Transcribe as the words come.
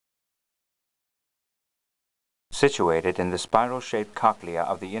Situated in the spiral-shaped cochlea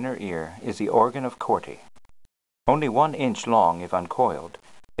of the inner ear is the organ of Corti. Only 1 inch long if uncoiled,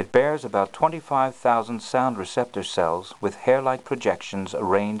 it bears about 25,000 sound receptor cells with hair-like projections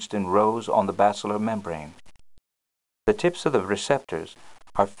arranged in rows on the basilar membrane. The tips of the receptors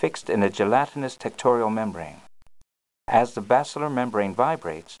are fixed in a gelatinous tectorial membrane. As the basilar membrane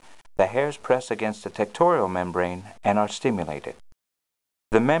vibrates, the hairs press against the tectorial membrane and are stimulated.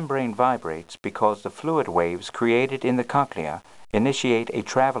 The membrane vibrates because the fluid waves created in the cochlea initiate a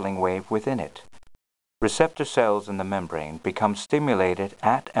traveling wave within it. Receptor cells in the membrane become stimulated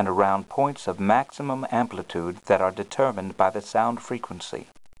at and around points of maximum amplitude that are determined by the sound frequency.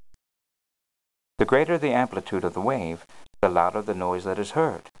 The greater the amplitude of the wave, the louder the noise that is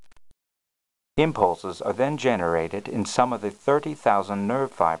heard. Impulses are then generated in some of the 30,000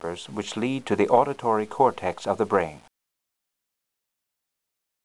 nerve fibers which lead to the auditory cortex of the brain.